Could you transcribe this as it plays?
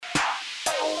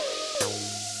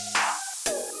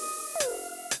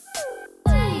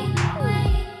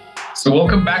So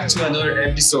welcome back to another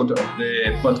episode of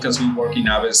the podcast We Work in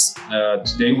Aves.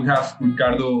 Today we have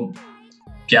Ricardo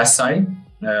Piazzai,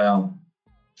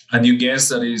 a new guest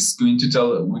that is going to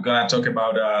tell. We're going to talk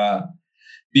about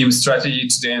BIM strategy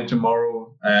today and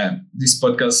tomorrow. This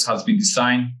podcast has been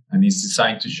designed and is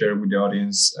designed to share with the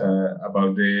audience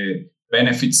about the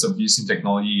benefits of using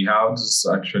technology, how does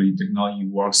actually technology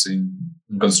works in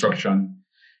construction.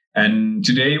 And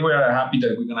today we are happy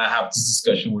that we're going to have this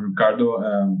discussion with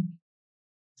Ricardo.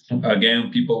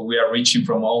 Again, we are reaching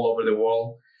from all over the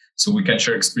world, so we can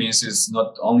share experiences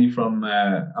not only from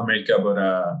America, but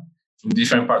from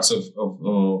different parts of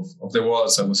the world,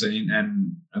 as I was saying,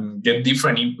 and get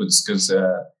different inputs, because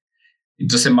it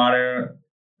doesn't matter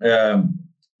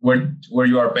where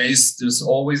you are based. There's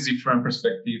always different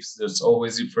perspectives. There's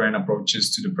always different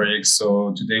approaches to the project.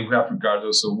 So today we have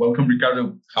Ricardo. So welcome,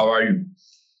 Ricardo. How are you?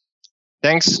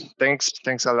 Thanks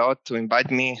a lot to invite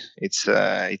me. It's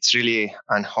really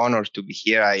an honor to be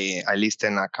here. I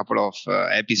listened a couple of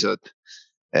episodes,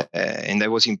 and I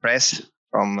was impressed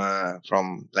from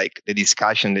like the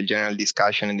discussion, the general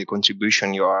discussion, and the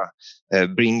contribution you are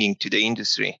bringing to the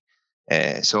industry.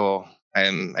 So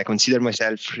I consider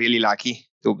myself really lucky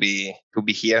to be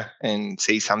here and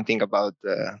say something about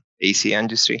the AC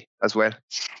industry as well.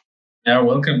 Yeah,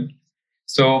 welcome.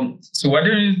 So why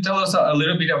don't you tell us a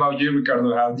little bit about you,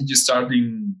 Ricardo? How did you start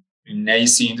in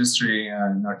AC industry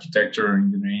and architecture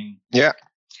engineering? Yeah.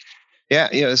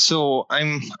 So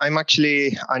I'm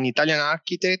actually an Italian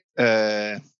architect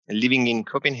living in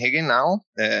Copenhagen now.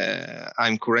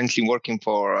 I'm currently working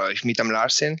for Schmidt &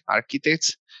 Larsen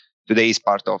Architects. Today is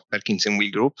part of Perkins & Will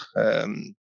Group.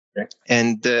 Okay.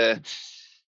 And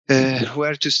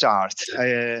where to start?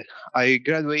 I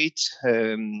graduate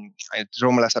at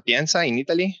Roma La Sapienza in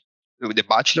Italy with the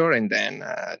bachelor, and then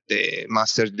the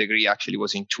master's degree actually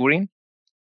was in Turin.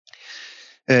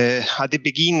 At the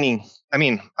beginning,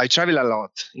 I travel a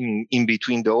lot in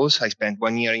between those. I spent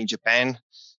 1 year in Japan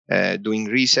doing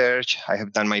research. I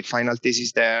have done my final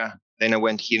thesis there. Then I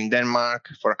went here in Denmark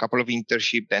for a couple of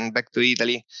internships, then back to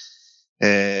Italy.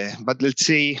 But let's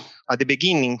say at the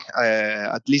beginning,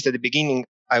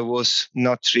 I was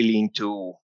not really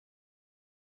into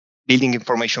building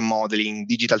information modeling,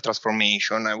 digital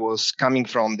transformation. I was coming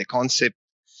from the concept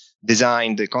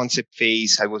design, the concept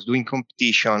phase. I was doing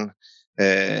competition,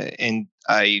 and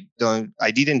I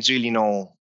didn't really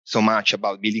know so much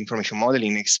about building information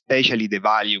modeling, especially the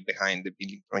value behind the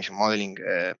building information modeling.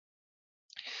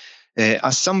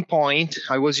 At some point,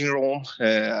 I was in Rome.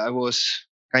 I was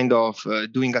kind of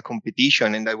doing a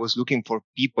competition, and I was looking for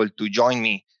people to join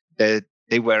me that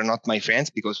they were not my friends,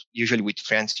 because usually with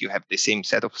friends you have the same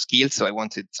set of skills. So I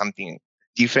wanted something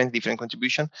different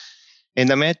contribution. And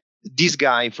I met this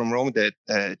guy from Rome that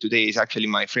today is actually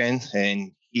my friend,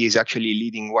 and he is actually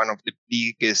leading one of the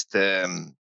biggest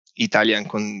Italian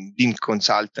BIM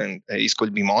consultant. It's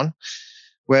called BIMON,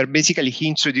 where basically he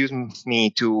introduced me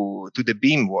to the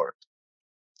BIM world.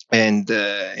 And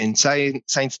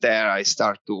since there, I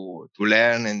start to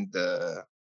learn and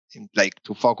like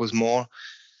to focus more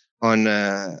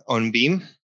on BIM,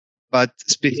 but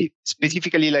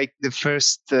specifically like the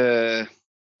first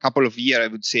couple of years, I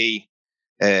would say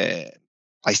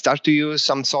I start to use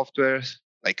some software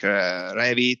like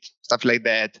Revit, stuff like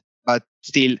that, but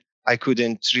still I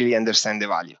couldn't really understand the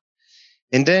value.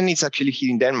 And then it's actually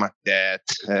here in Denmark that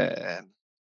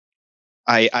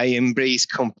I embrace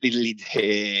completely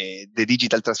the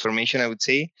digital transformation, I would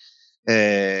say.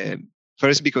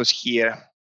 First, because here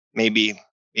maybe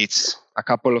it's a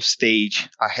couple of stage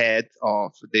ahead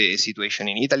of the situation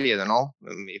in Italy. I don't know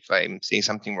if I'm saying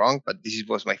something wrong, but this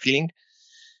was my feeling.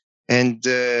 And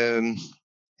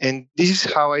this is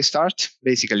how I start,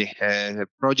 basically,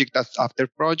 project after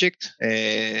project.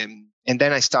 And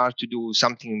then I start to do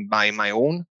something by my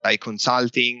own, like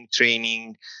consulting,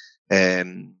 training,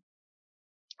 and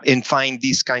find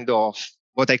this kind of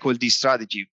what I call this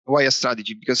strategy. Why a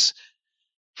strategy? Because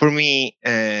for me,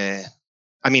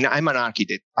 I'm an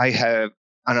architect. I have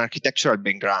an architectural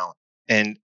background.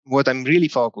 And what I'm really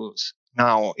focused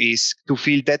now is to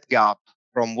fill that gap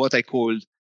from what I call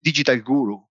digital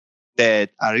guru that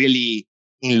are really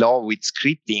in love with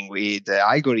scripting, with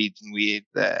algorithm, with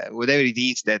whatever it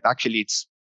is, that actually it's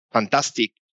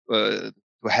fantastic to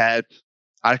help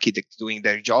architects doing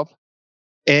their job.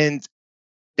 And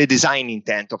the design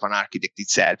intent of an architect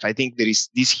itself. I think there is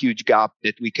this huge gap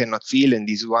that we cannot fill, and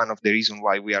this is one of the reasons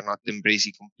why we are not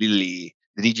embracing completely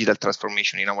the digital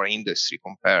transformation in our industry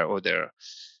compared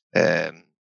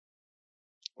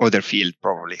other field,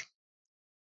 probably.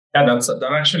 Yeah,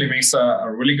 that actually makes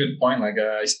a really good point. Like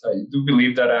I do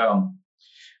believe that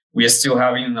we are still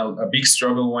having a big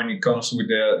struggle when it comes with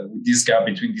this gap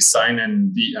between design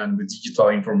and the digital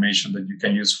information that you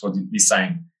can use for the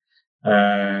design.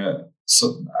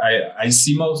 So I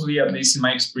see mostly, at least in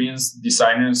my experience,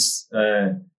 designers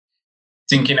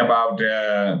thinking about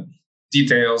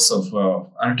details of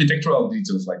architectural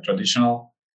details, like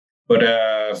traditional, but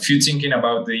few thinking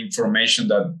about the information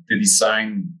that the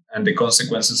design and the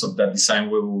consequences of that design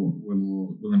will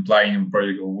imply in a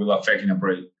project or will affect in a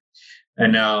project.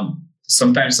 And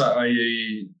sometimes well,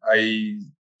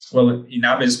 in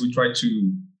Aves, we try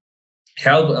to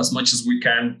help as much as we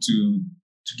can to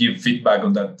give feedback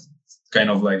on that, kind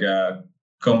of like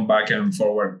come back and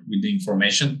forward with the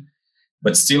information.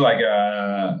 But still, like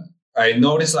I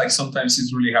notice, like sometimes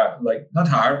it's really hard, like not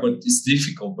hard, but it's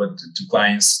difficult, but to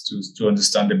clients to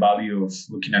understand the value of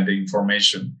looking at the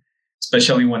information,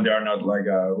 especially when they are not like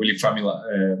really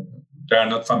familiar, they are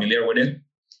not familiar with it,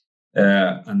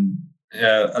 and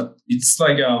it's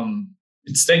like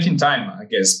it's taking time, I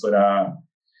guess, but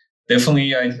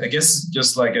definitely, I guess,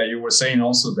 just like you were saying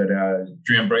also, that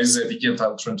you embrace the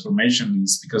digital transformation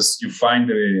is because you find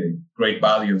the great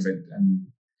value of it, and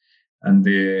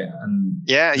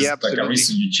absolutely. like a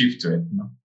reason you shift to it, you know?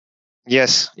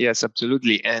 Yes,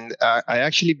 absolutely. And I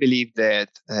actually believe that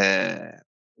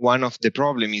one of the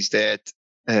problem is that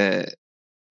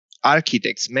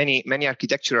architects, many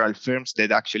architectural firms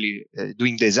that actually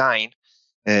doing design,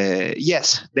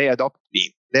 yes, they adopt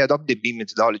BIM. They adopt the BIM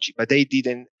methodology, but they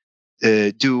didn't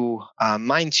do a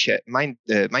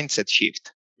mindset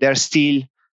shift. They're still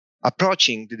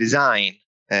approaching the design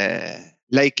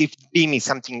like if BIM is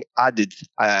something added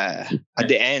at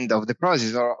the end of the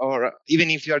process, or even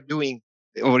if you are doing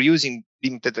or using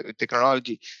BIM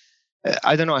technology.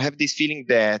 I don't know. I have this feeling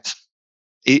that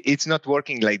it's not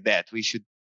working like that. We should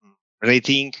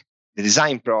rethink the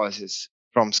design process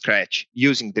from scratch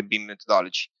using the BIM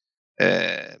methodology.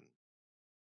 Yeah,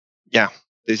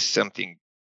 this is something.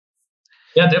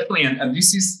 Yeah, definitely. And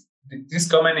this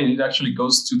comment, it actually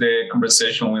goes to the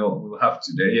conversation we'll have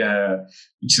today,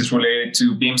 which is related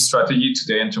to BIM strategy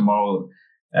today and tomorrow.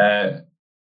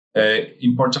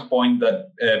 Important point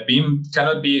that BIM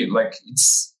cannot be like,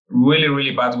 it's really,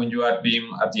 really bad when you add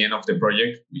BIM at the end of the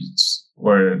project, which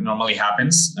where normally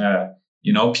happens.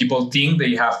 People think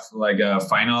they have like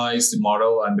finalized the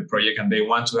model and the project, and they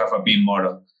want to have a BIM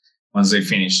model once they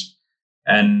finish.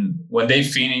 And when they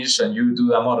finish and you do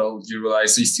the model, you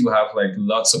realize they still have like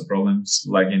lots of problems,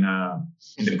 like in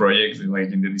the project,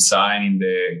 like in the design, in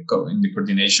the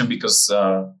coordination, because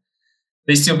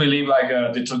they still believe like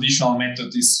the traditional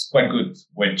method is quite good.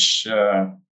 Which,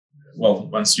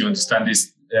 once you understand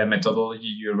this methodology,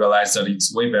 you realize that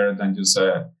it's way better than just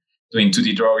doing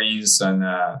 2D drawings and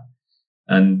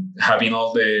having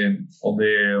all the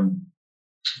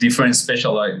different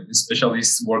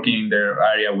specialists working in their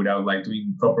area without like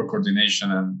doing proper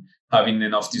coordination and having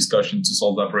enough discussion to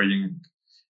solve that project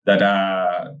that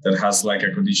has like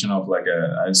a condition of like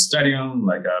a stadium,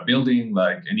 like a building,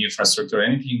 like any infrastructure,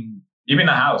 anything, even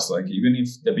a house. Like even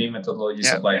if the BIM methodology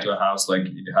is applied to a house, like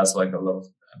it has like a lot of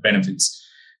benefits,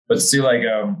 but still like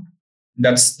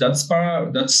that's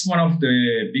one of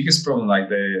the biggest problem, like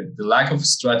the lack of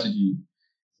strategy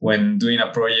when doing a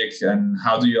project, and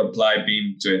how do you apply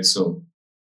BIM to it. So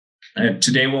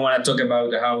today we want to talk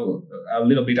about a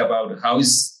little bit about how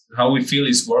we feel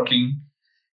is working,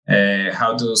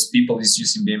 how those people is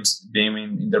using BIM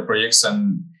in their projects,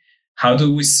 and how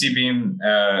do we see BIM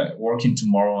working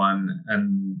tomorrow,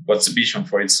 and what's the vision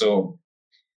for it. So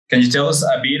can you tell us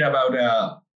a bit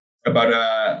about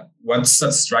what's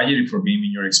the strategy for BIM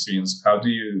in your experience? How do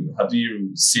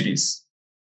you see this?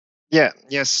 Yeah,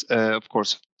 yes, of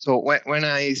course. So when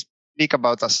I speak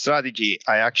about a strategy,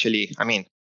 I mean,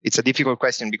 it's a difficult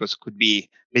question because it could be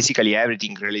basically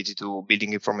everything related to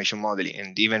building information modeling,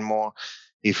 and even more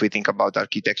if we think about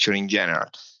architecture in general.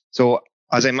 So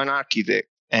as I'm an architect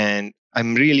and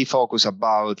I'm really focused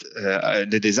about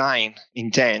the design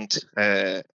intent,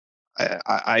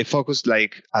 I focus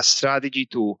like a strategy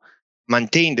to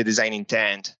maintain the design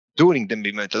intent during the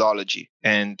BIM methodology.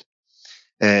 And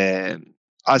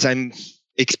as I'm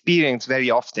experienced very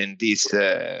often, this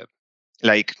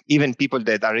like even people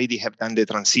that already have done the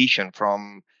transition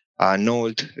from an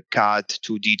old CAD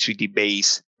to D3D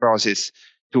base process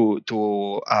to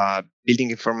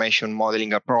building information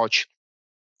modeling approach.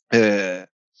 I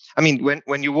mean,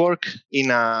 when you work in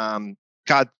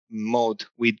CAD mode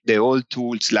with the old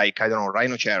tools like, I don't know,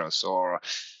 Rhinoceros or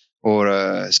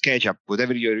SketchUp,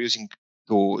 whatever you're using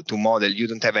to model, you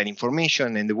don't have any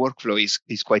information, and the workflow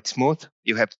is quite smooth.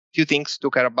 You have few things to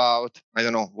care about. I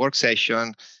don't know, work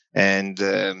session and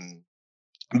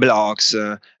blocks,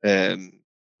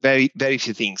 very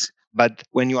few things. But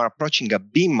when you are approaching a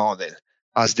BIM model,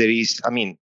 as there is,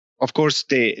 of course,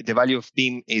 the value of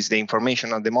BIM is the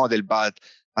information on the model, but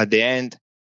at the end,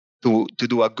 to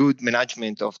do a good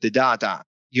management of the data,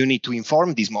 you need to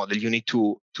inform this model. You need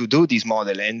to do this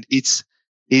model, and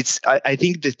I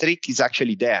think the trick is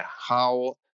actually there.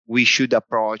 How we should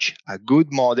approach a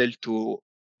good model to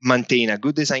maintain a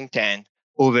good design intent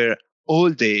over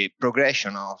all the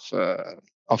progression of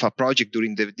a project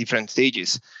during the different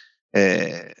stages,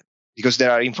 because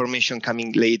there are information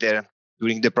coming later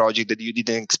during the project that you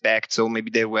didn't expect. So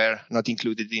maybe they were not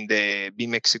included in the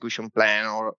BIM execution plan,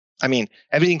 or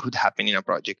everything could happen in a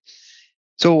project.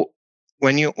 So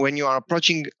when you are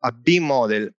approaching a BIM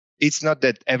model, it's not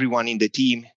that everyone in the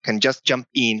team can just jump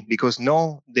in because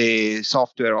know the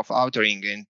software of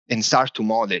authoring and start to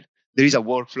model. There is a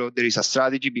workflow, there is a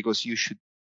strategy, because you should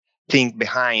think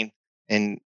behind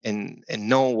and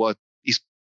know what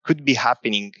could be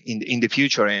happening in the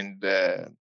future,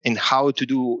 and how to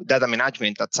do data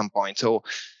management at some point. So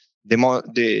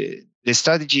the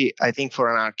strategy, I think,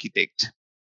 for an architect,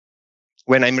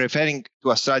 when I'm referring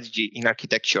to a strategy in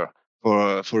architecture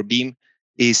for BIM,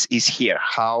 is here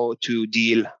how to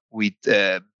deal with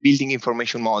building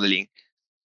information modeling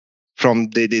from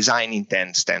the design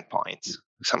intent standpoint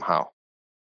somehow.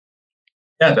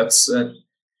 Yeah, that's it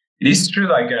is true.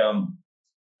 Like,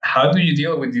 how do you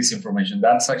deal with this information?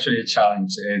 That's actually a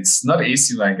challenge. It's not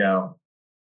easy. Like,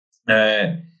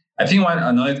 I think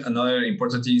another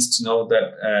important thing is to know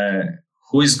that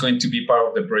who is going to be part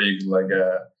of the project. Like,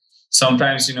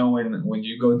 sometimes, you know, when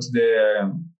you go to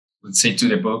the let's say to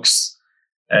the books,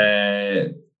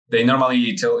 they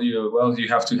normally tell you, well, you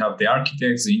have to have the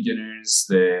architects, the engineers,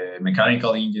 the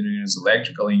mechanical engineers,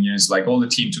 electrical engineers, like all the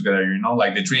team together. You know,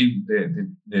 like the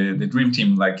dream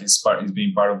team, like is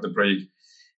being part of the project.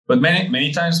 But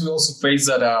many times we also face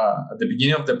that at the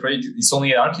beginning of the project, it's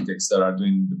only architects that are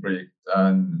doing the project,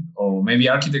 or maybe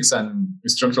architects and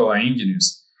structural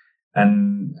engineers.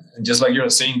 And just like you're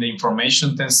saying, the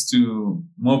information tends to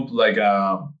move like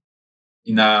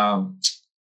in a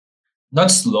not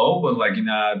slow, but like in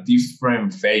a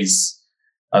different phase,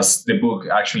 as the book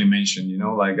actually mentioned. You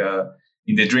know, like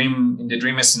in the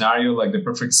dream scenario, like the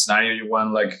perfect scenario, you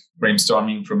want like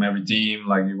brainstorming from every team,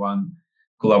 like you want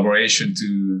collaboration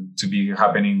to be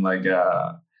happening like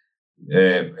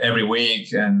every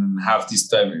week, and have this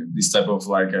type of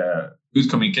like good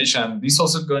communication. This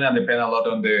also going to depend a lot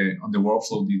on the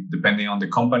workflow, depending on the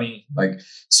company. Like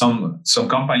some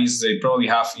companies, they probably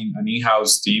have an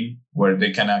in-house team where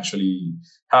they can actually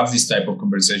have this type of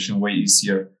conversation way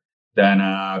easier than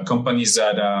companies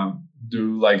that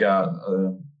do like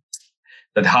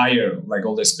that hire like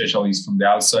all the specialists from the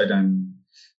outside, and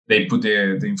they put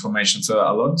the information. So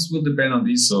a lot will depend on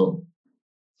this. So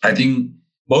I think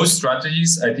both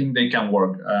strategies, I think they can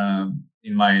work.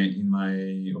 In my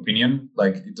opinion,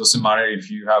 like it doesn't matter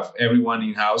if you have everyone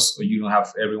in house or you don't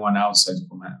have everyone outside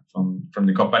from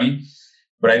the company.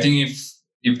 But I think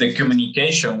if the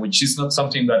communication, which is not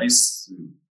something that is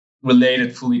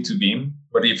related fully to BIM,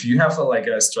 but if you have like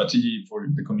a strategy for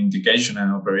the communication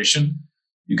and operation,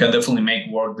 you can definitely make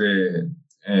work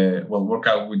work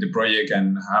out with the project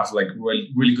and have like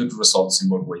really good results in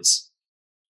both ways.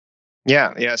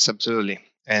 Yes, absolutely.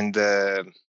 And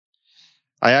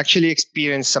I actually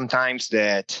experienced sometimes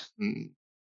that,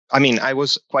 I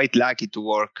was quite lucky to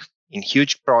work in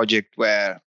huge project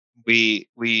where we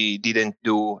didn't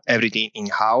do everything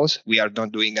in-house. We are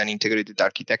not doing an integrated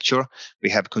architecture. We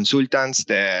have consultants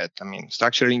that,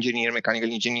 structural engineer,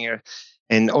 mechanical engineer,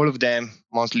 and all of them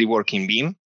mostly work in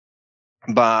BIM.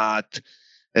 But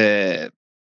I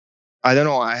don't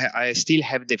know, I still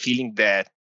have the feeling that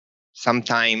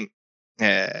sometimes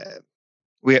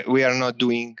we are not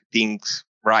doing things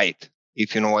right,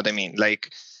 if you know what I mean.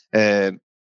 Like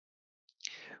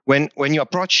when you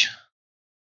approach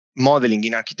modeling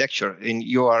in architecture and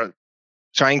you are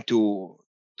trying to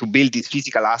build this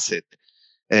physical asset,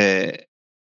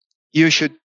 you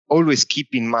should always keep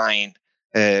in mind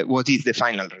what is the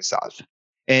final result.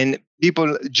 And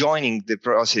people joining the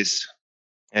process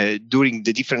during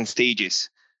the different stages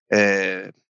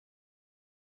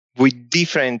with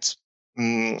different,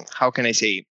 how can I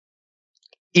say,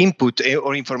 input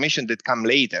or information that come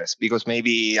later, because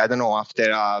maybe, I don't know, after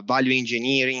a value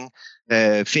engineering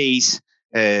phase,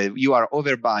 you are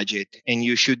over budget and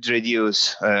you should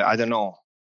reduce, I don't know,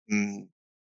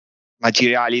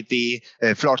 materiality,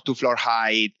 floor to floor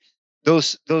height.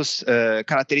 Those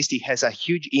characteristics has a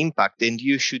huge impact, and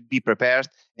you should be prepared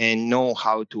and know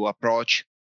how to approach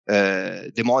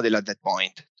the model at that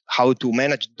point, how to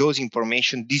manage those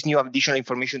information, this new additional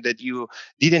information that you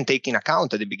didn't take in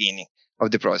account at the beginning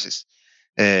of the process.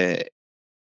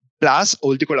 Plus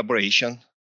all the collaboration,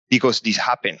 because this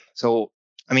happened. So,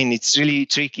 I mean, it's really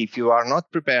tricky. If you are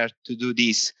not prepared to do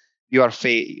this, you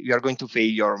are going to fail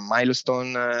your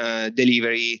milestone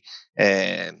delivery.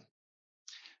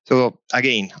 So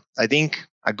again, I think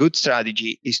a good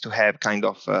strategy is to have kind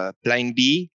of plan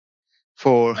B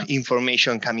for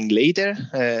information coming later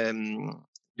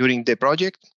during the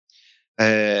project,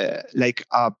 like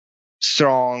a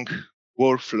strong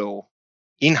workflow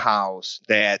in-house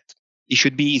that it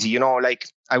should be easy. Like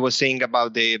I was saying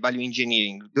about the value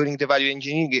engineering. During the value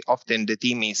engineering, often the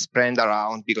team is spread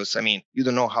around because, I mean, you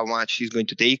don't know how much it's going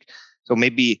to take. So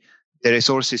maybe the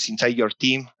resources inside your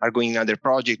team are going in another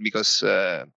project because,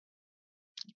 the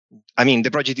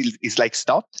project is like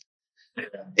stopped. Yeah.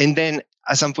 And then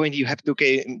at some point you have to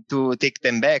take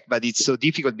them back, but it's so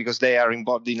difficult because they are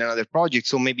involved in another project.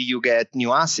 So maybe you get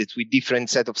new assets with different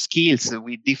set of skills,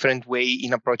 with different way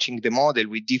in approaching the model,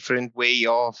 with different way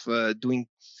of doing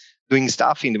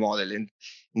stuff in the model, and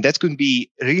that could be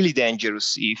really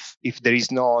dangerous if there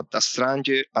is not a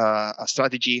strategy,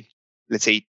 let's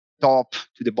say top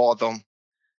to the bottom,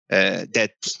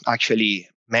 that actually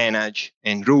manage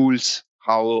and rules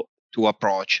how to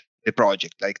approach the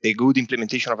project. Like the good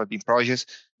implementation of a BIM project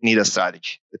need a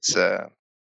strategy. It's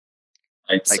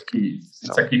it's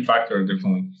a key factor,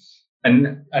 definitely.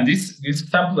 And this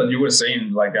example that you were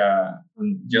saying, like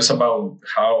just about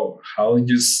how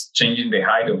just changing the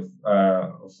height of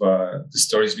the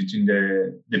stories between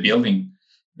the building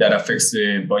that affects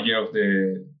the budget of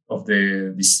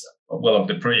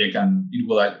the project, and it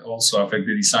will also affect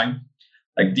the design.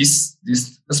 Like these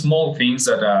small things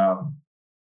that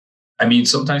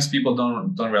sometimes people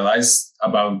don't realize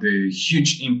about the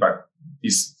huge impact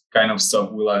this kind of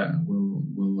stuff will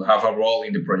have a role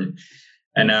in the project.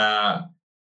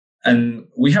 And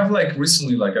we have like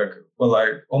recently,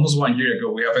 almost 1 year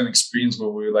ago, we have an experience where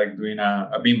we were like doing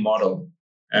a BIM model,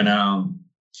 and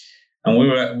we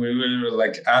were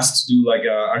like asked to do like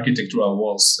architectural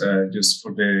walls just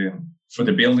for the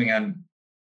building, and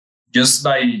just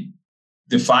by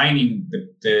defining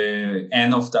the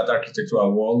end of that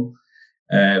architectural wall,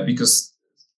 because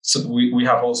we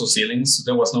have also ceilings, so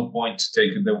there was no point to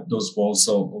take those walls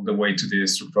all the way to the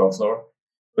structural floor.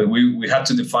 But we had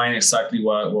to define exactly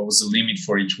what was the limit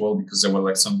for each wall, because there were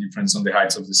like some difference on the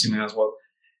heights of the ceiling as well.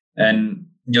 And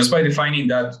just by defining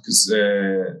that, because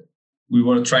we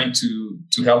were trying to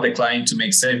help the client to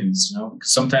make savings,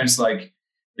 because sometimes like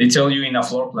they tell you in a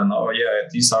floor plan, oh yeah,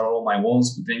 these are all my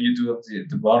walls, but then you do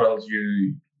the model,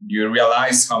 you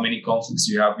realize how many conflicts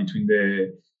you have between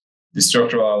the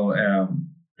structural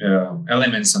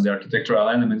elements and the architectural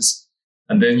elements.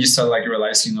 And then you start like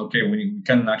realizing, okay, we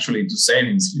can actually do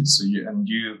savings here. So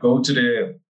you go to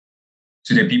the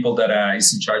people that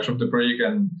is in charge of the project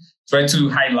and try to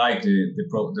highlight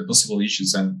the possible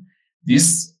issues. And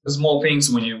these small things,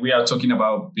 when we are talking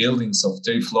about buildings of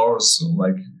 30 floors, or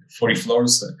like 40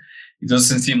 floors, it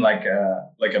doesn't seem like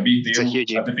a big deal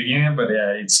at the beginning, but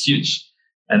it's huge.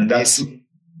 And that's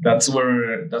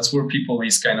where people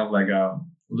is kind of like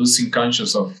losing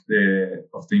conscious of the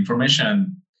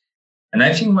information. And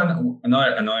I think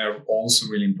another also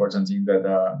really important thing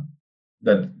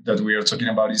that we are talking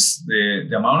about is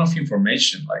the amount of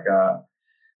information. Like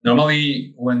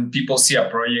normally when people see a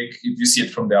project, if you see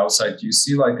it from the outside, you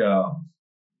see like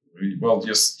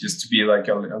just to be like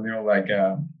a little like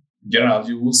general,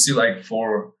 you will see like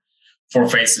four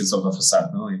faces of a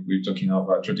facade. No, if we're talking of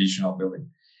a traditional building.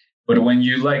 But when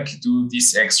you like do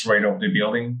this X-ray of the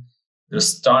building,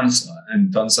 there's tons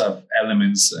and tons of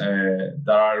elements that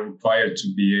are required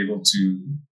to be able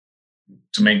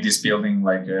to make this building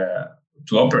like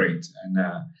to operate. And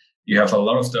you have a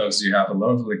lot of ducts, you have a lot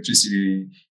of electricity,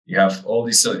 you have all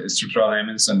these structural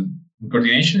elements, and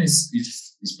coordination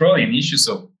is probably an issue.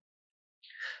 So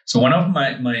one of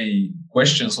my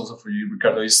questions also for you,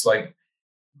 Ricardo, is like,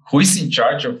 who is in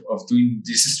charge of doing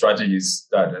these strategies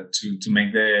that to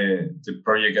make the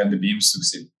project and the BIM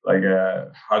succeed? Like,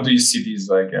 how do you see this?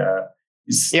 Like,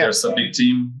 there's a big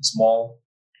team, small?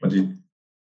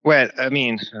 Well, I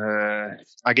mean,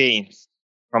 again,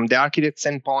 from the architect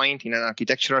standpoint, in an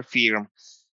architectural firm,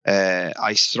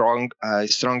 I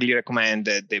strongly recommend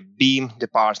that the BIM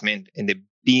department and the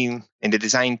BIM and the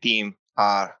design team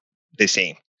are the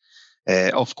same.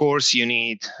 Of course, you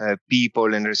need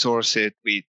people and resources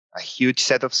with a huge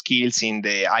set of skills in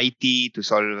the IT to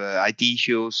solve IT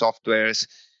issues, softwares.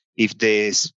 If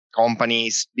this company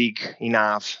is big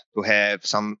enough to have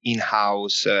some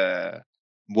in-house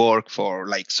work for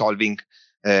like solving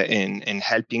and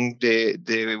helping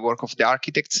the work of the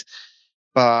architects.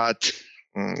 But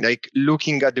like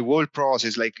looking at the whole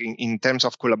process, like in terms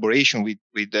of collaboration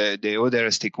with the other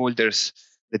stakeholders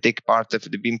that take part of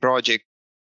the BIM project,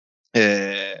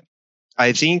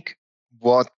 I think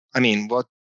what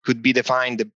could be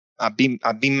defined a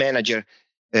BIM manager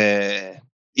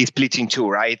is split in two,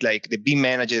 right? Like the BIM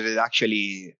manager that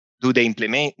actually do the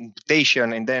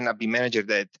implementation, and then a BIM manager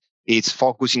that is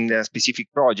focusing on a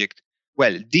specific project.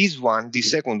 Well, this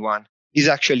second one, is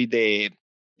actually the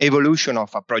evolution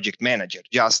of a project manager,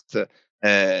 just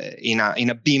in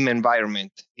a BIM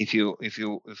environment, if you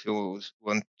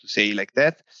want to say like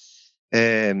that.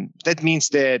 That means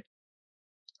that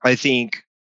I think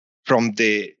from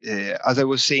the as I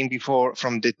was saying before,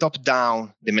 from the top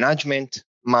down, the management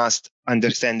must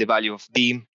understand the value of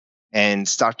BIM and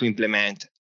start to implement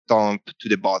top to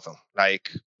the bottom.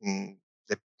 Like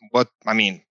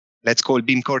let's call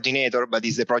BIM coordinator, but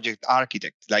is the project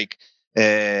architect. Like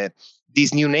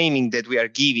this new naming that we are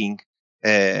giving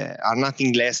are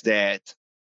nothing less than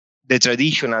the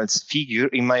traditional figure,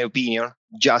 in my opinion,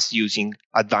 just using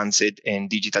advanced and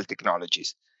digital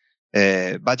technologies.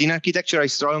 But in architecture, I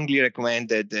strongly recommend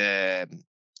that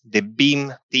the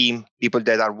BIM team, people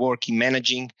that are working,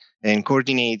 managing and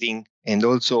coordinating, and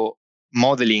also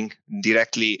modeling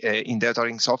directly in the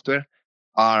authoring software,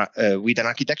 are with an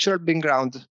architectural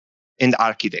background and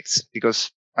architects.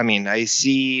 Because I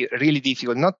see really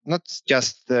difficult, not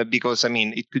just because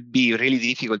it could be really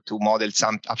difficult to model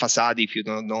a facade if you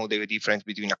don't know the difference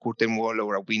between a curtain wall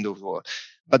or a window wall,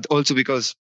 but also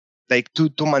because like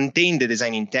to maintain the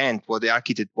design intent, what the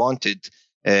architect wanted.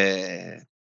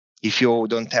 If you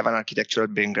don't have an architectural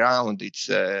background, it's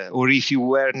or if you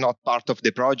were not part of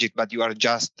the project, but you are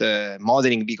just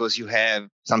modeling because you have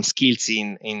some skills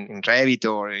in Revit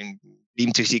or in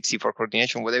BIM 360 for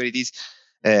coordination, whatever it is,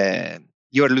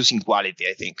 you are losing quality,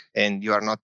 I think, and you are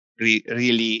not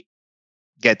really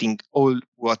getting all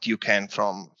what you can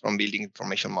from building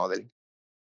information modeling.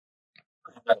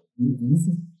 This is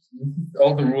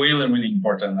also really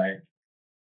important. Like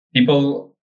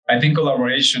people, I think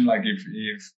collaboration, like if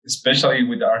especially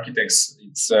with the architects,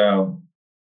 it's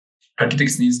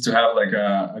architects needs to have like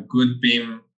a good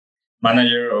BIM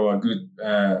manager, or a good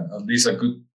at least a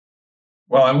good,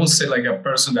 well, I will say like a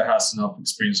person that has enough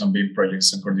experience on BIM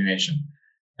projects and coordination.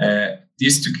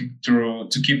 This to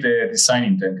keep the design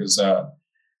intent, because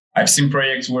I've seen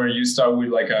projects where you start with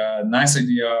like a nice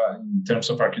idea in terms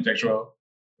of architectural,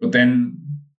 but then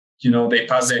they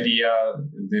pass the idea,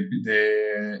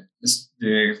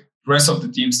 the rest of the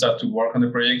team start to work on the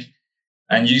project,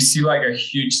 and you see like a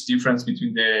huge difference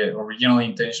between the original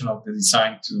intention of the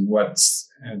design to what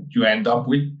you end up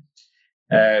with,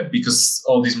 because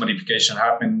all these modifications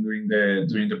happen during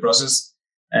the process,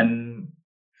 and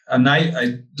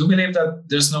I do believe that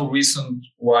there's no reason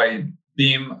why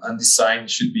BIM and design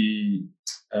should be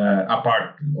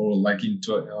apart, or like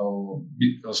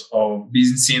or be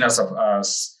seen as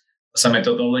a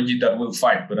methodology that will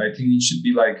fight. But I think it should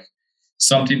be like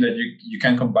something that you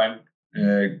can combine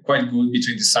quite good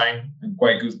between design and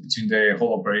quite good between the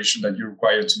whole operation that you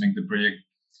require to make the project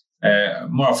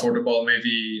more affordable.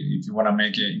 Maybe if you want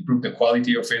to improve the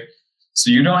quality of it, so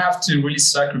you don't have to really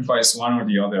sacrifice one or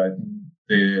the other. I think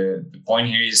the point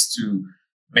here is to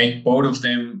make both of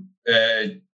them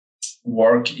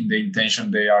work in the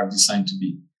intention they are designed to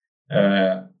be.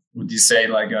 Would you say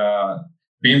like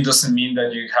BIM doesn't mean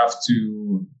that you have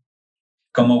to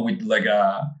come up with like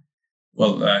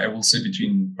I will say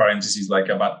between parentheses, like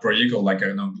a bad project or like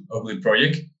an ugly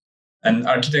project. And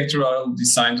architectural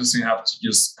design doesn't have to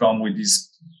just come with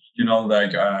this,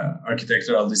 like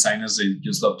architectural designers, they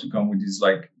just love to come with this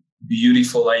like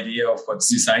beautiful idea of what's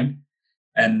designed.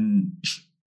 And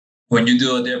when you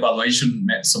do the evaluation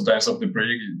sometimes of the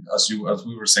project, as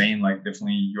we were saying, like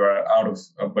definitely you are out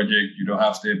of budget, you don't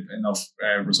have enough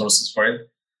resources for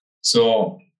it.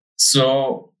 So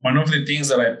one of the things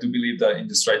that I do believe that in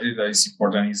the strategy that is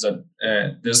important is that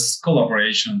there's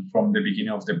collaboration from the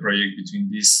beginning of the project between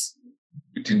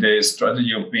the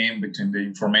strategy of BIM, between the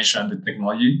information and the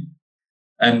technology,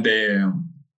 and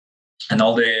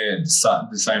all the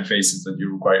design phases that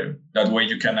you require. That way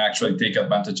you can actually take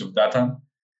advantage of data,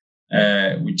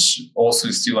 which also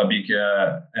is still a big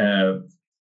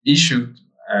issue,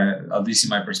 at least in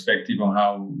my perspective, on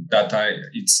how data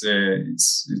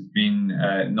it's been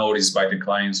noticed by the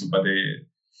clients, or by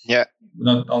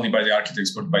not only by the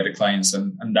architects but by the clients.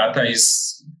 And data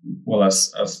is, well,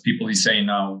 as people is saying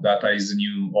now, data is the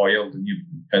new oil, the new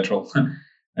petrol. So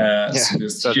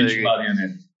there's huge value in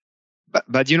it.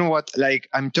 But you know what? Like,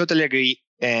 I'm totally agree,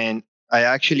 and I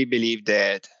actually believe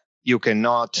that you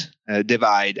cannot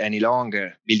divide any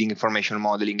longer building information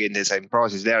modeling and design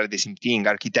process. They are the same thing.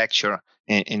 Architecture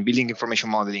and building information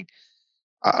modeling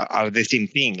are the same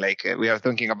thing. Like we are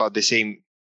talking about the same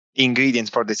ingredients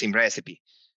for the same recipe.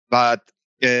 But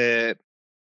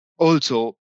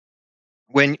also,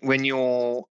 when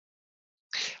you,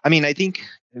 I mean, I think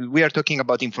we are talking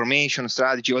about information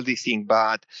strategy, all these things,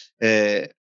 but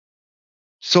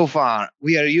so far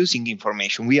we are using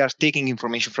information. We are taking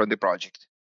information from the project.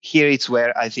 Here it's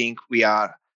where I think we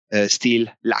are still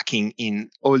lacking in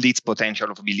all its potential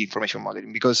of building information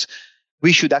modeling, because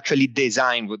we should actually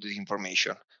design what is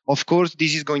information. Of course,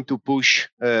 this is going to push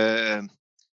a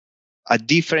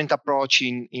different approach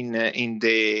in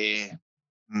the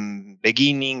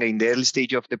beginning, in the early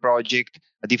stage of the project,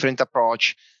 a different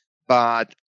approach,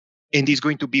 and it's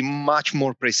going to be much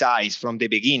more precise from the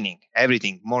beginning,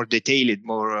 everything more detailed,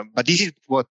 more. But this is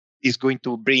what is going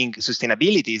to bring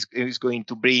sustainability. Is going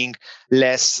to bring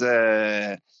less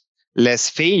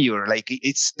failure. Like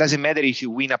it doesn't matter if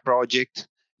you win a project,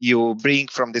 you bring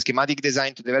from the schematic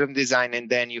design to development design, and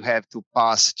then you have to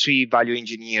pass 3 value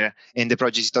engineer, and the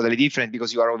project is totally different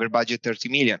because you are over budget 30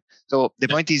 million. So the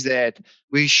point is that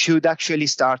we should actually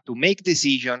start to make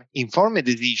decision, informed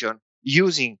decision,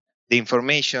 using the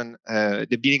information, the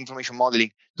building information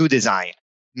modeling to design,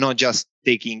 not just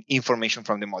taking information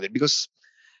from the model. Because,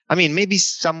 I mean, maybe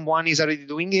someone is already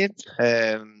doing it,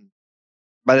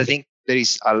 but I think there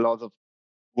is a lot of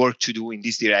work to do in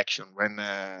this direction when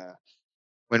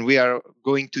we are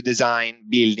going to design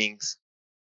buildings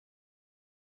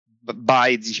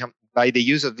by the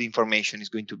use of the information is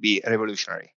going to be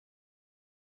revolutionary.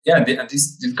 Yeah,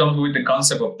 this comes with the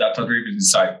concept of data-driven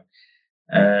design.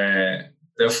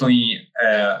 Definitely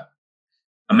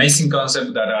amazing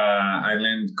concept that I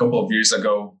learned a couple of years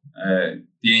ago.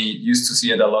 They used to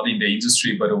see it a lot in the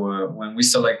industry, but when we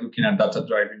start looking at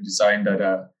data-driven design, that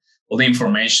all the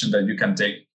information that you can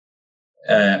take,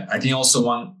 I think also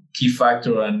one key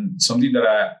factor and something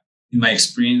that in my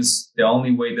experience, the only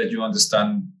way that you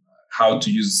understand how to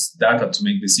use data to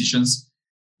make decisions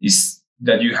is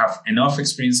that you have enough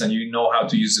experience and you know how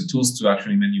to use the tools to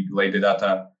actually manipulate the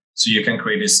data, so you can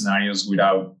create the scenarios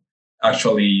without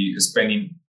actually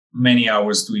spending many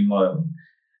hours doing modeling.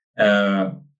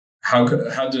 I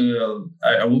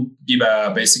will give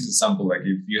a basic example. Like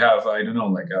if you have, I don't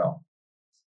know,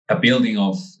 a building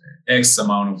of X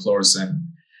amount of floors, and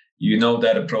you know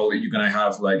that probably you're gonna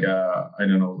have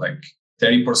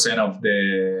 30% of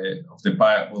the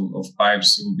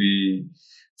pipes will be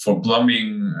for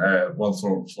plumbing,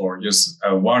 for just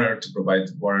water, to provide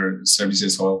water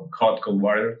services or hot cold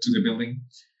water to the building.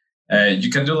 You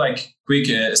can do quick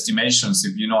estimations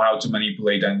if you know how to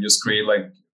manipulate and just create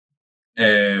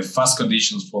fast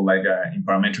conditions for in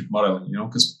parametric modeling.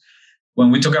 Because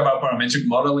when we talk about parametric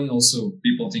modeling, also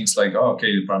people think the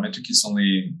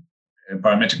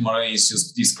parametric modeling is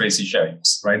just these crazy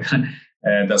shapes, right?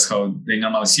 That's how they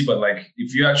normally see. But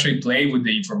if you actually play with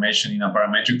the information in a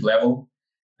parametric level,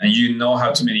 and you know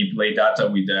how to manipulate data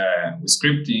with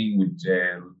scripting, with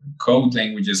code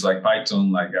languages like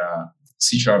Python,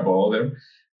 C# or other,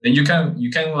 then you can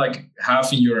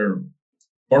have in your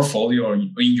portfolio or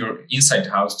in your inside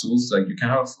house tools, you can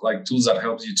have tools that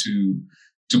help you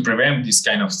to prevent this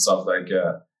kind of stuff.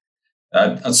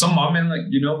 At some moment,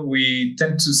 we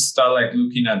tend to start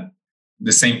looking at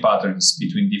the same patterns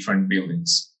between different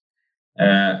buildings,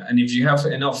 and if you have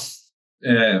enough.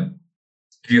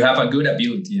 If you have a good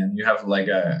ability and you have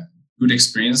a good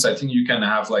experience, I think you can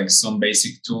have some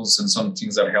basic tools and some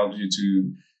things that help you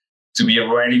to be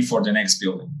ready for the next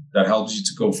building, that helps you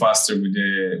to go faster with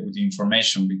the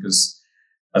information. Because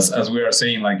as we are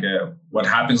saying, what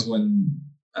happens when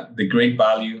the great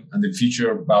value and the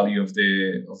future value of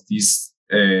this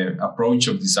approach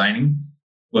of designing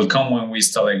will come when we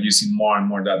start using more and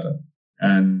more data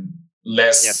and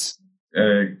less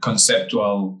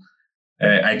conceptual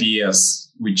ideas,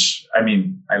 which I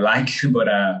mean I like, but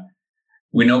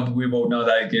we both know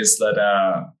that I guess that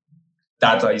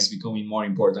data is becoming more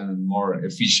important and more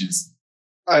efficient.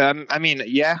 I mean,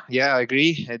 I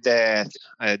agree that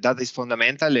data is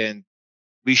fundamental, and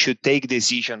we should take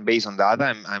decision based on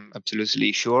data. I'm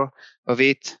absolutely sure of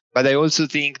it. But I also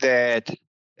think that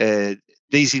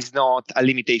this is not a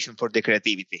limitation for the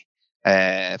creativity.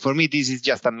 For me, this is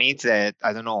just a myth that,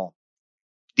 I don't know,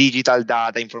 digital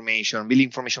data information, building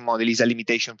information model is a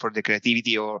limitation for the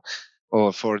creativity or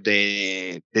for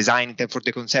the design, for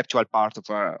the conceptual part of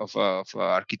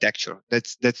architecture.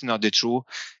 That's not the truth.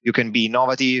 You can be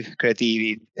innovative,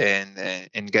 creative,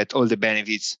 and get all the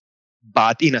benefits,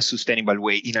 but in a sustainable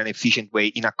way, in an efficient way,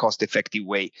 in a cost-effective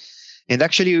way. And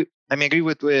actually, I agree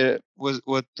with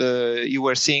what you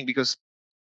were saying,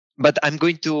 but I'm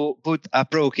going to put a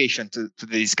provocation to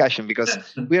the discussion, because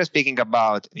we are speaking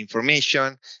about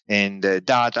information and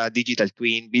data, digital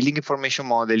twin, building information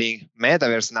modeling,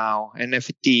 metaverse now,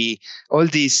 NFT, all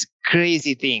these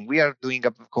crazy things. We are doing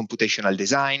a computational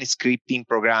design, scripting,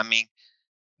 programming.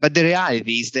 But the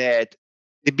reality is that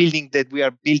the building that we are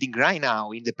building right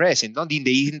now in the present, not in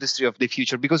the industry of the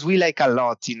future, because we like a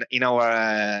lot in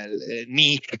our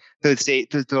niche to say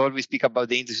to always speak about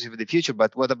the industry of the future.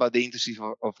 But what about the industry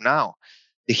of now?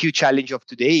 The huge challenge of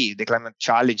today, the climate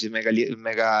challenge, the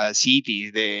mega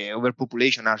city, the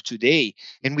overpopulation are today,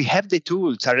 and we have the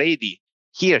tools already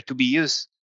here to be used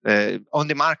on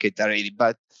the market already.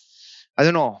 But I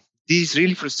don't know. This is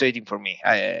really frustrating for me.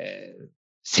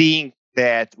 Seeing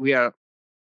that we are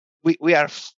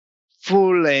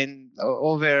full and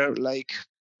over, like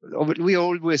we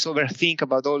always overthink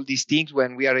about all these things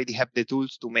when we already have the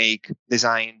tools to make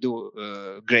design do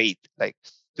great. Like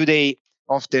today,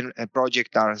 often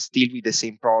projects are still with the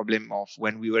same problem of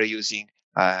when we were using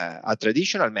a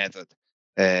traditional method,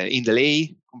 in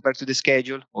delay compared to the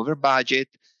schedule, over budget.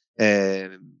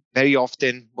 Very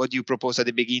often what you propose at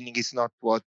the beginning is not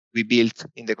what we built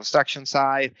in the construction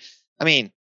side. I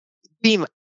mean, BIM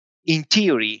in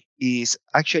theory is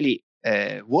actually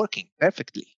working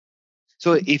perfectly.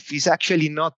 So if it's actually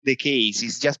not the case,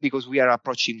 it's just because we are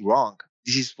approaching wrong.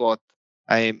 This is what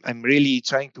I'm really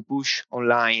trying to push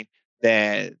online,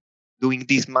 that doing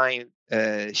this mind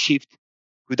shift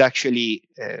could actually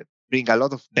bring a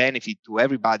lot of benefit to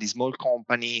everybody, small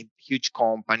company, huge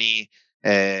company,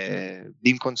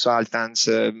 BIM consultants,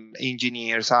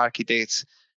 engineers, architects.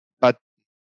 But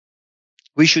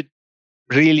we should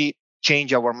really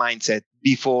change our mindset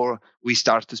before we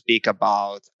start to speak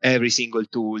about every single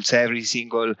tools, every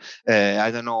single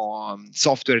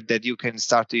software that you can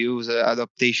start to use,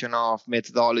 adaptation of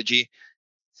methodology.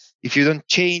 If you don't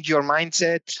change your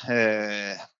mindset,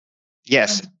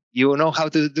 yes, you know how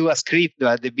to do a script,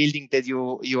 but the building that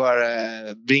you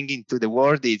are bringing to the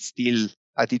world, it's still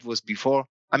as it was before.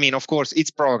 I mean, of course, it's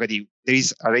provocative. There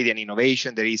is already an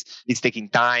innovation. It's taking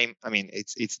time. I mean,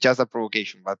 it's just a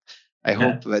provocation, but I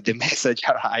hope the message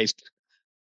arrived.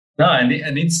 No, and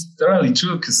it's totally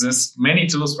true, because there's many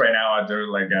tools right now out there.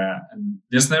 Like, and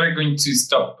there's never going to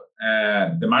stop.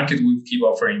 The market will keep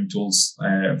offering tools for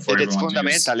everyone. It's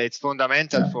fundamental. It's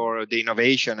fundamental for the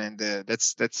innovation, and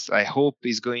that's I hope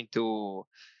is going to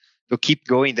keep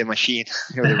going the machine.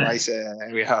 Otherwise,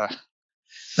 we are.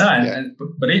 No,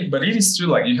 but it is true.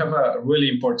 Like, you have a really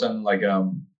important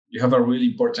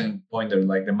point there,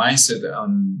 like the mindset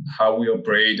on how we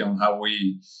operate, on how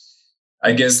we,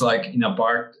 I guess, like in a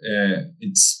part,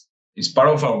 it's part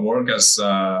of our work as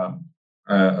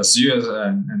you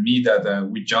and me, that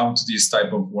we jump to this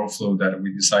type of workflow, that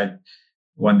we decide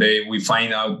one day, we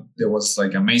find out there was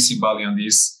like amazing value on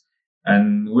this,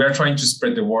 and we are trying to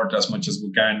spread the word as much as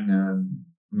we can. And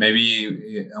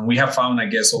we have found, I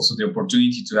guess, also the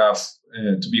opportunity to have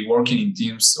to be working in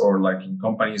teams or like in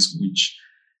companies which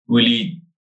really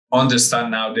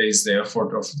understand nowadays the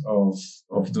effort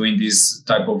of doing this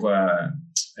type of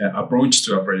approach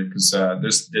to a project, because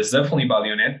there's definitely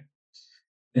value in it.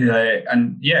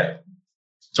 And yeah,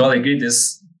 so I agree.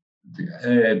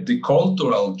 The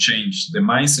cultural change, the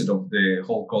mindset of the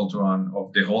whole culture and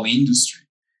of the whole industry,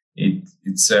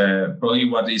 it's probably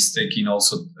what is taking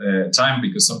also time,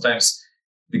 because sometimes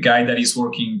the guy that is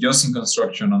working just in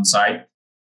construction on site,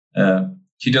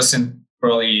 he doesn't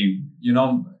probably,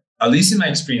 at least in my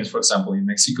experience, for example, in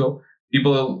Mexico,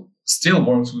 people still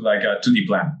work with like a 2D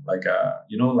plan, like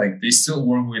like they still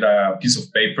work with a piece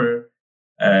of paper.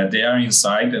 They are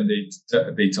inside, and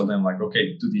they tell them like,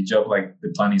 okay, do the job like the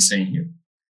plan is saying here.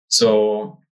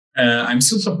 So I'm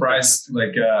still surprised,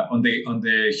 like on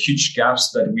the huge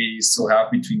gaps that we still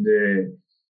have between the,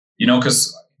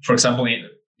 because for example,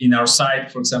 in our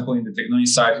side, for example, in the technology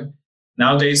side,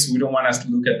 nowadays we don't want to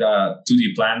look at the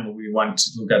 2D plan. We want to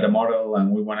look at the model,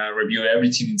 and we want to review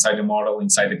everything inside the model,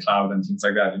 inside the cloud, and things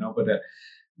like that. But the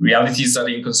reality is that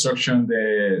in construction,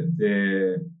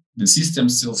 the system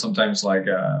still sometimes like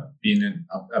being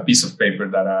a piece of paper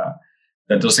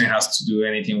that doesn't have to do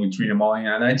anything with 3D modeling.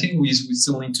 And I think we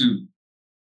still need to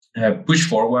push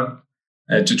forward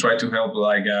to try to help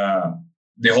like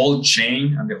the whole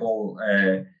chain and the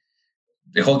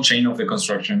whole chain of the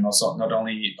construction. Also, not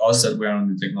only us that we are on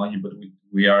the technology, but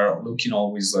we are looking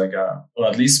always like, or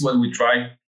at least what we try.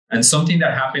 And something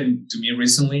that happened to me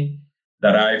recently,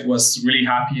 that I was really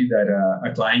happy that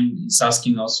a client is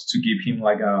asking us to give him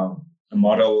like a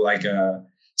model, like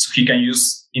so he can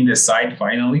use in the site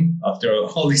finally after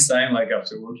all this time, like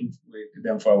after working with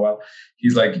them for a while.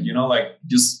 He's like, like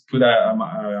just put a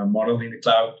model in the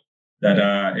cloud that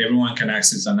everyone can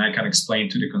access, and I can explain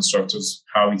to the constructors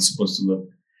how it's supposed to look.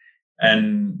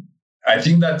 And I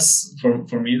think that's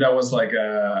for me that was like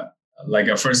a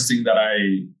first thing that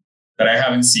I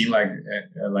haven't seen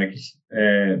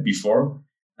before.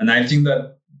 And I think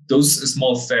that those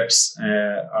small steps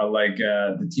are like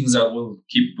the things that will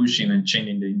keep pushing and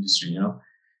changing the industry.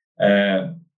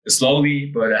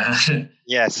 Slowly, but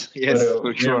yes, but,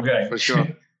 for sure, okay. for sure.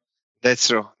 That's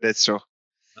true.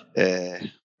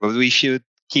 But we should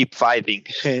keep fighting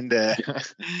and to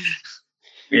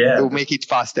make it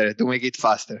faster.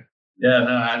 Yeah,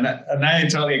 no, and I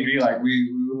totally agree. Like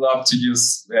we would love to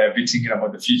just be thinking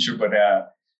about the future, but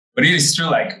it is true.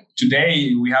 Like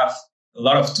today we have a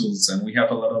lot of tools and we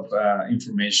have a lot of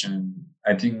information.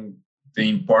 I think the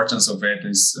importance of it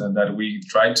is that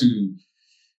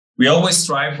we always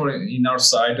strive for in our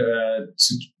side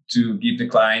to give the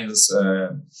clients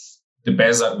the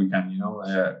best that we can.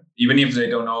 Even if they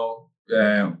don't know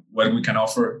what we can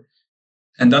offer,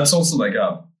 and that's also like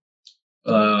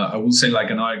I would say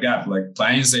like another gap. Like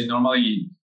clients, they normally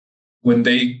when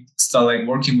they start like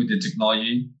working with the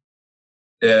technology,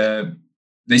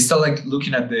 they start like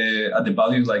looking at the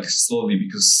value like slowly,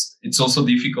 because it's also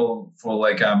difficult for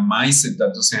like a mindset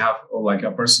that doesn't have, or like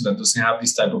a person that doesn't have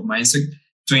this type of mindset,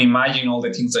 to imagine all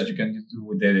the things that you can do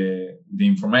with the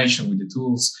information, with the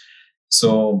tools.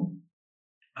 So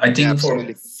I think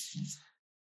absolutely.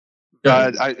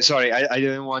 Sorry, I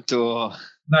didn't want to.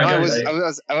 No, I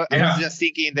was just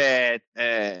thinking that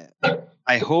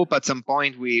I hope at some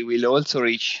point we will also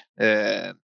reach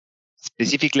a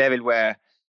specific level where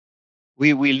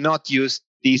we will not use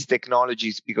these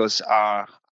technologies because are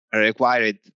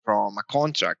required from a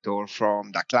contract or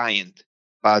from the client,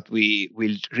 but we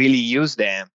will really use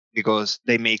them because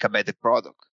they make a better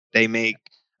product. They make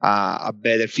a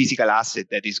better physical asset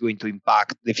that is going to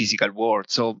impact the physical world.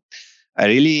 So I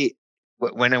really,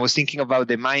 when I was thinking about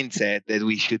the mindset that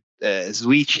we should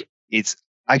switch, it's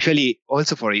actually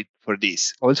also for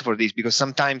this, because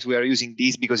sometimes we are using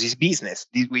this because it's business.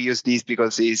 We use this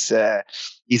because it's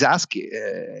asking,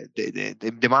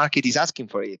 the market is asking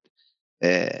for it.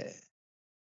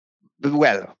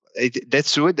 Well,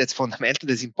 that's true. That's fundamental.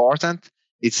 That's important.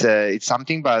 It's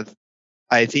something, but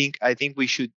I think we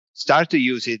should start to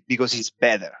use it because it's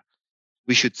better.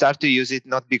 We should start to use it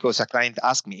not because a client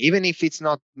asked me. Even if it's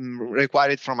not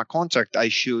required from a contract, I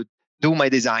should do my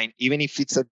design, even if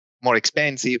it's more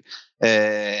expensive,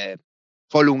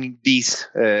 following this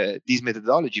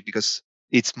methodology, because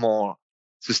it's more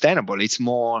sustainable, it's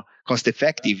more cost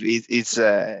effective, it's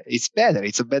better,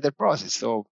 it's a better process.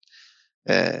 So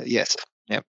yes,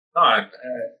 yeah. No,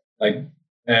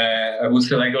 I would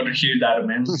still like to hear that,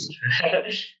 man.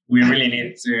 We really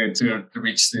need to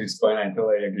reach this point. I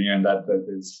totally agree on that. That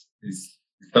is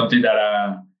something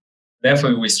that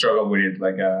definitely we struggle with it.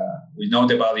 Like we know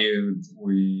the value.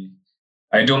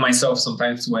 I do myself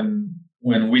sometimes when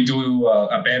we do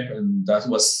a BEP, and that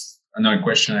was another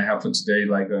question I have for today.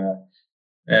 Like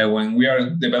when we are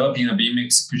developing a BIM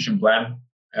execution plan,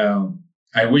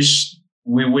 I wish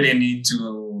we wouldn't need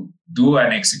to do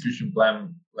an execution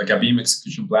plan, like a BIM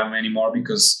execution plan anymore,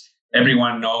 because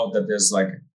everyone knows that there's like,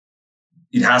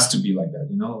 it has to be like that,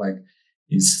 like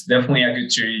it's definitely a good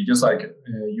theory. Just like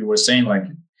you were saying, like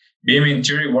BIM in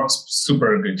theory works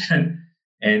super good.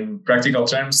 And practical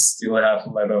terms still have a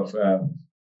lot of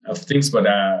things, but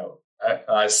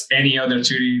as any other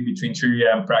theory, between theory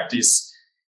and practice,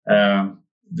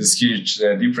 there's huge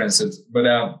differences.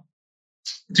 But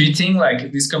do you think,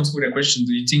 like, this comes with a question,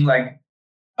 do you think like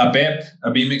a BEP,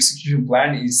 a BIM execution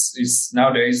plan is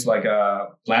nowadays like a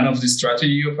plan of the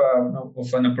strategy of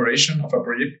an operation, of a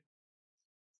project?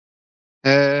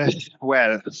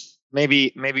 Well,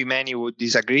 maybe many would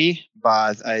disagree,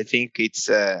 but I think it's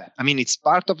it's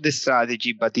part of the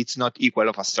strategy, but it's not equal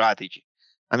of a strategy.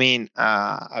 A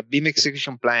BIM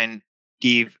execution plan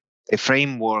give a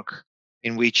framework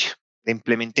in which the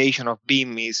implementation of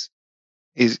BIM is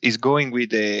going with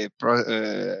the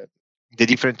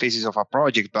different phases of a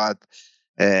project. But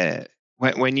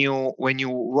when you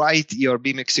write your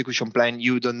BIM execution plan,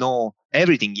 you don't know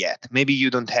everything yet. Maybe you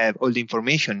don't have all the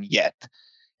information yet,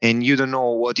 and you don't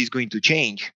know what is going to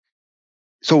change.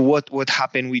 So what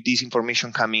happened with this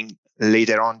information coming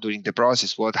later on during the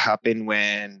process? What happened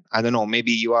when, I don't know,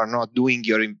 maybe you are not doing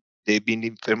the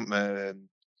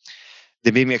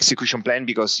BIM execution plan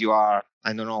because you are,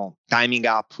 I don't know, timing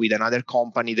up with another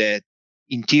company that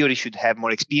in theory should have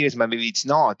more experience, but maybe it's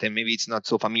not, and maybe it's not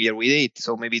so familiar with it.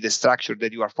 So maybe the structure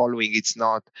that you are following, it's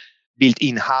not built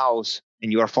in-house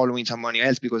and you are following someone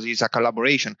else because it's a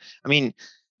collaboration. I mean,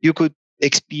 you could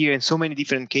experience so many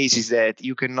different cases that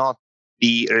you cannot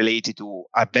be related to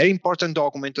a very important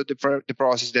document of the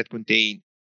process that contain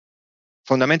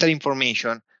fundamental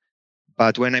information.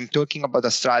 But when I'm talking about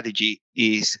a strategy,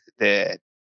 is the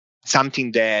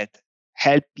something that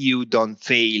help you don't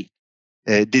fail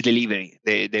the delivery,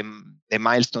 the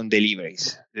milestone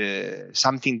deliveries,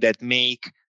 something that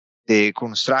make the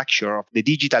construction of the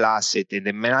digital asset and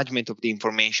the management of the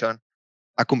information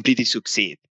a completely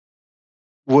succeed,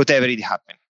 whatever it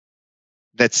happen.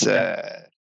 That's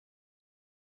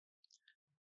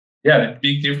Yeah, the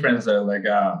big difference.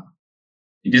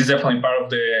 It is definitely part of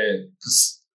the.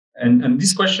 And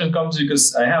this question comes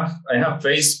because I have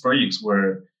faced projects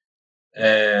where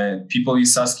people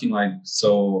is asking like,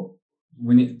 so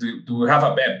we need do we have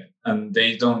a BEP, and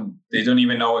they don't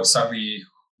even know exactly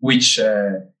which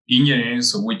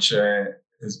engineers or which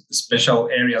special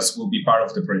areas will be part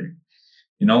of the project.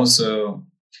 So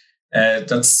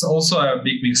that's also a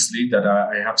big mislead that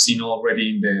I have seen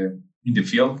already in the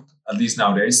field, at least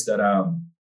nowadays. That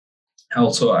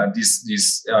also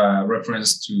this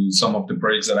reference to some of the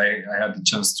projects that I had the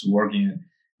chance to work in,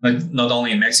 like not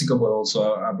only in Mexico but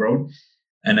also abroad.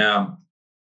 And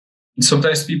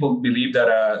sometimes people believe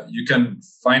that you can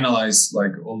finalize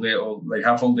like like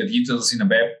have all the details in a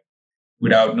BEP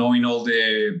without knowing all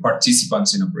the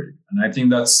participants in a project. And I think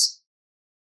that's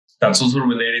also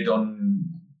related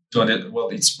well,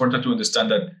 it's important to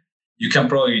understand that you can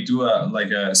probably do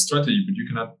a strategy, but you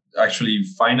cannot actually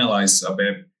finalize a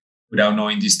BEP without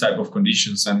knowing this type of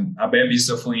conditions. And a BEP is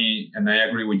definitely, and I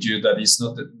agree with you that it's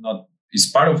not it's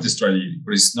part of the strategy,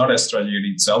 but it's not a strategy in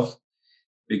itself.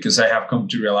 Because I have come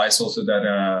to realize also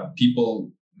that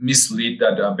people mislead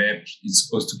that a BEP is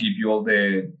supposed to give you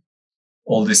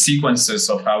all the sequences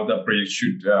of how that project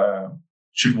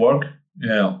should work,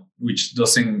 which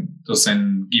doesn't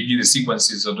give you the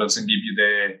sequences, or doesn't give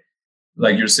you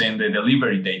like you're saying, the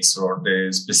delivery dates or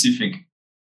the specific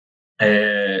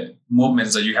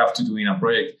movements that you have to do in a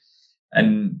project.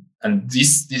 And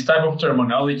this type of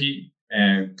terminology,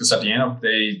 because at the end of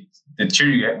the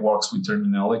theory works with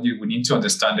terminology, we need to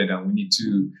understand it, and we need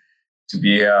to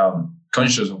be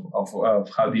conscious of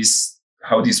how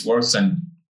this works.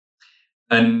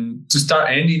 And to start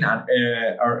ending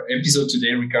our episode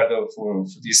today, Ricardo, for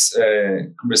this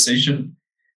conversation,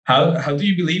 how do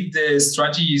you believe the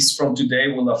strategies from today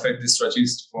will affect the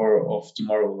strategies of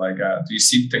tomorrow? Like, do you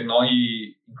see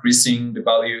technology increasing the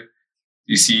value?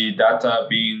 Do you see data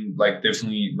being like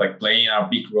definitely like playing a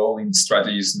big role in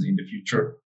strategies in the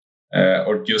future?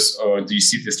 Or do you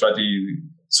see the strategy?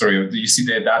 Sorry, or do you see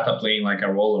the data playing like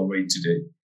a role already today?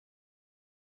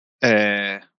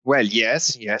 Well,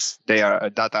 yes, they are.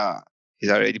 Data is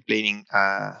already playing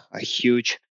a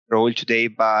huge role today,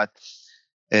 but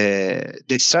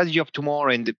the strategy of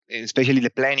tomorrow, and especially the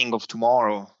planning of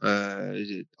tomorrow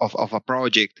of a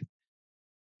project,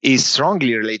 is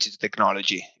strongly related to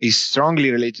technology. Is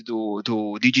strongly related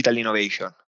to digital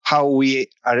innovation. How we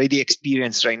already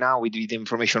experience right now with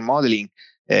information modeling,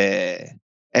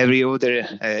 every other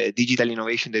digital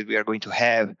innovation that we are going to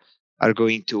have are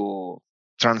going to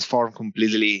transform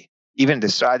completely even the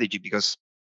strategy, because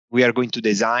we are going to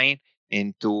design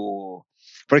into,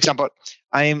 for example,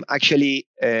 I'm actually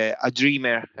a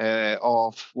dreamer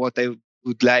of what I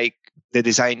would like the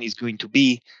design is going to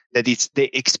be, that it's the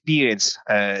experience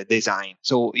design.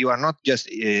 So you are not just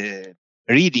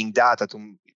reading data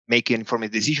to make an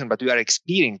informed decision, but we are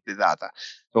experiencing the data.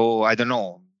 So I don't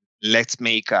know, let's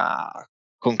make a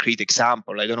concrete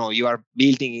example. I don't know, you are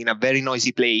building in a very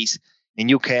noisy place, and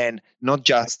you can not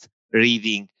just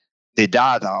reading the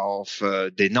data of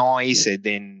the noise and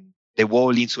then the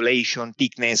wall insulation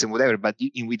thickness and whatever, but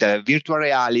with a virtual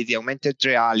reality, augmented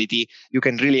reality, you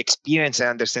can really experience and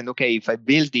understand, okay, if I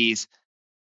build this,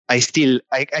 I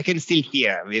can still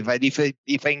hear.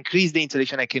 If I increase the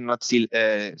insulation, I cannot still.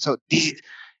 So this is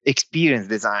experience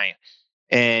design.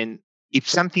 And if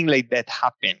something like that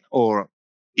happen, or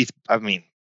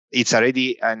it's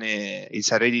already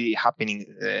happening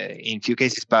in few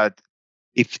cases, but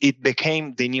if it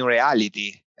became the new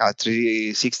reality at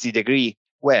 360 degree,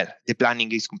 well, the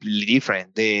planning is completely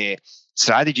different. The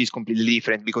strategy is completely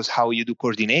different, because how you do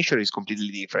coordination is completely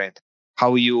different.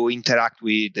 How you interact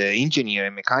with the engineer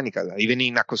and mechanical, even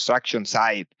in a construction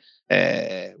site,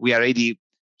 we are already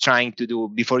trying to do.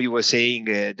 Before you were saying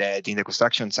that in the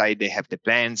construction site they have the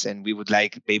plans, and we would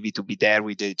like maybe to be there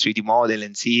with the 3D model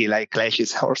and see like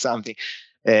clashes or something.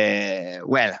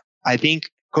 Well, I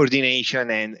think coordination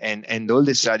and all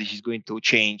the strategy is going to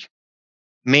change,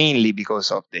 mainly because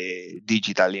of the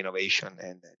digital innovation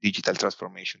and digital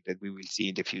transformation that we will see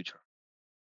in the future.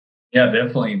 Yeah,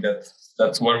 definitely.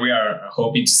 That's what we are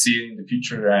hoping to see in the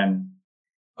future, and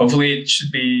hopefully it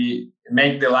should be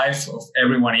make the life of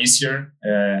everyone easier,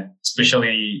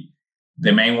 especially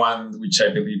the main one, which I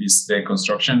believe is the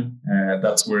construction.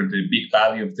 That's where the big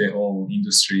value of the whole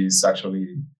industry is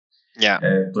actually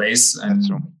plays,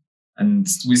 and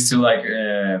we still like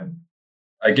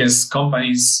I guess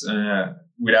companies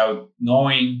without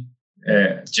knowing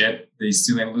yet they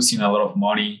still are losing a lot of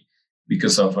money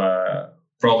because of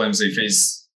problems they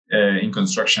face in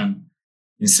construction,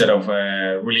 instead of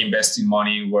really investing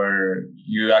money where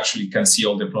you actually can see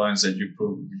all the problems that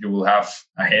you will have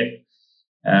ahead.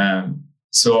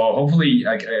 So hopefully,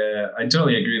 I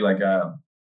totally agree. Like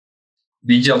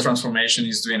digital transformation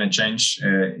is doing a change.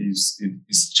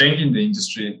 Is changing the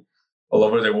industry all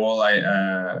over the world.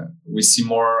 We see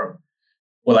more.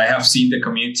 Well, I have seen the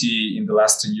community in the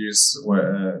last 10 years.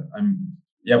 Where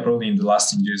probably in the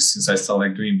last 10 years since I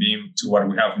started doing BIM to what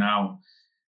we have now,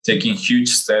 taking huge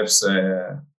steps.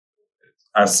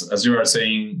 As you are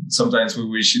saying, sometimes we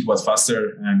wish it was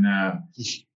faster and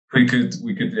we could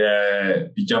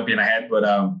be jumping ahead, but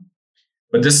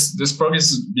this progress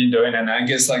has been doing, and I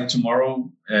guess like tomorrow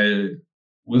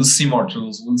we'll see more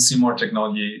tools, we'll see more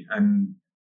technology, and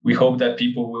we hope that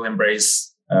people will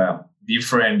embrace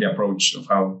different approach of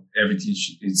how everything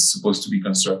is supposed to be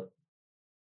constructed.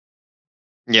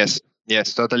 Yes,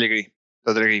 totally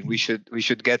agree. We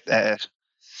should get.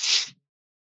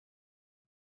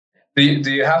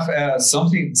 Do you have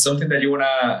something that you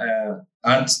wanna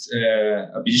add,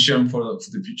 a vision for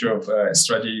the future of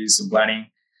strategies and planning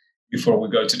before we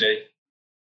go today?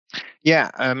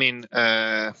 Yeah, I mean,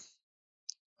 I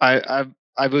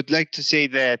would like to say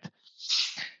that.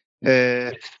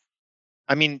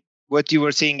 I mean, what you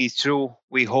were saying is true.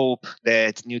 We hope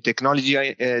that new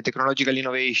technological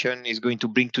innovation is going to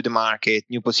bring to the market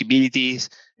new possibilities,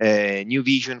 new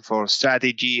vision for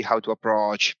strategy, how to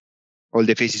approach all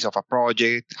the phases of a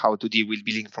project, how to deal with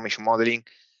building information modeling,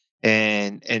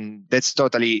 and that's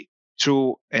totally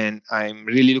true. And I'm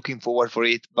really looking forward for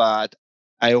it. But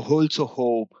I also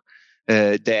hope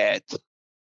that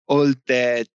all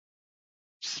that,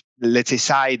 let's say,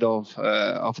 side of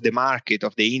the market,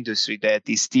 of the industry that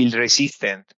is still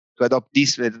resistant to adopt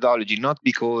this methodology, not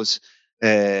because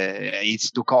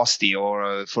it's too costly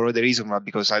or for other reason, but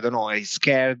because, I don't know, it's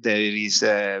scared,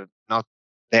 they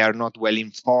are not well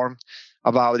informed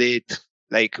about it.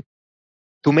 Like,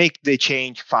 to make the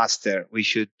change faster, we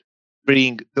should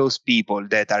bring those people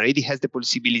that already has the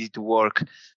possibility to work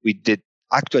with the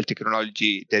actual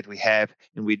technology that we have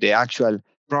and with the actual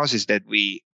process that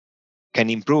we can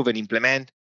improve and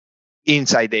implement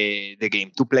inside the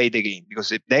game, to play the game.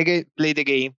 Because if they play the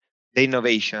game, the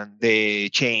innovation, the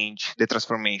change, the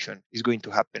transformation is going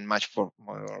to happen much more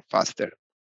faster.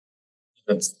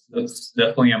 That's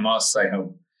definitely a must, I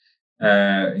hope.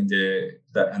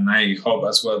 And I hope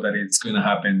as well that it's going to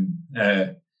happen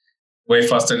way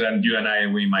faster than you and I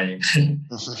we might.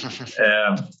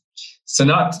 So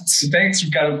thanks,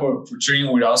 Ricardo, for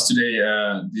sharing with us today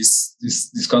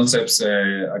these concepts.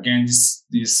 Again, this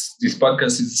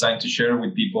podcast is designed to share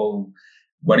with people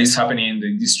what is happening in the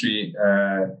industry,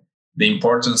 the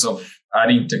importance of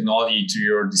adding technology to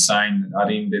your design,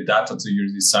 adding the data to your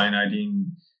design,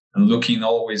 and looking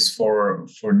always for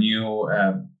new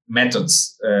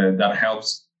methods that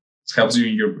helps you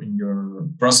in your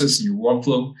process, in your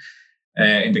workflow,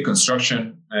 in the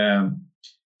construction.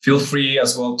 Feel free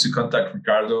as well to contact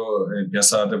Ricardo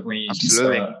Piazza. Definitely,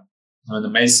 absolutely. He's an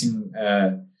amazing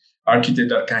architect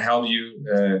that can help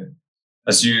you.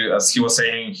 As he was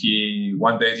saying, he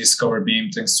one day discovered BIM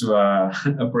thanks to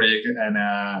a project, and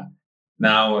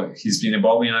now he's been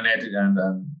evolving on it. And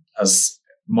as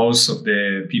most of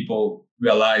the people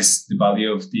realize the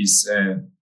value of these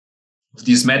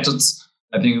methods,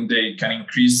 I think they can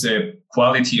increase the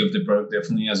quality of the product,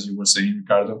 definitely, as you were saying,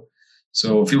 Ricardo.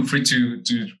 So feel free to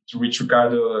reach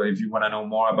Ricardo if you want to know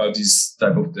more about this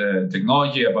type of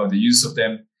technology, about the use of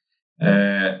them.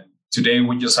 Today,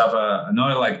 we just have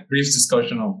another brief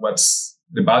discussion of what's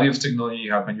the value of technology,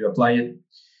 how can you apply it.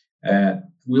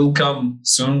 We'll come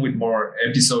soon with more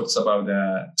episodes about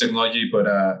technology, but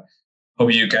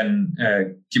hope you can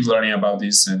keep learning about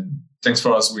this. And thanks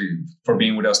for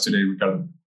being with us today, Ricardo.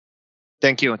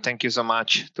 Thank you so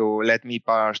much to let me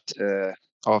part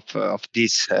of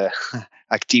this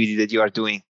activity that you are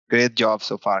doing. Great job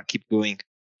so far. Keep doing.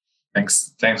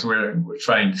 Thanks. We're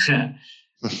trying.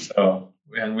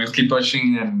 And we'll keep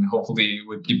pushing, and hopefully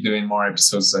we'll keep doing more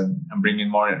episodes and bringing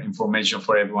more information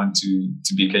for everyone to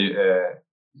be to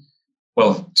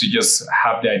just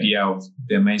have the idea of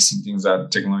the amazing things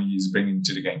that technology is bringing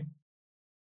to the game.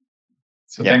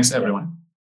 So thanks, everyone.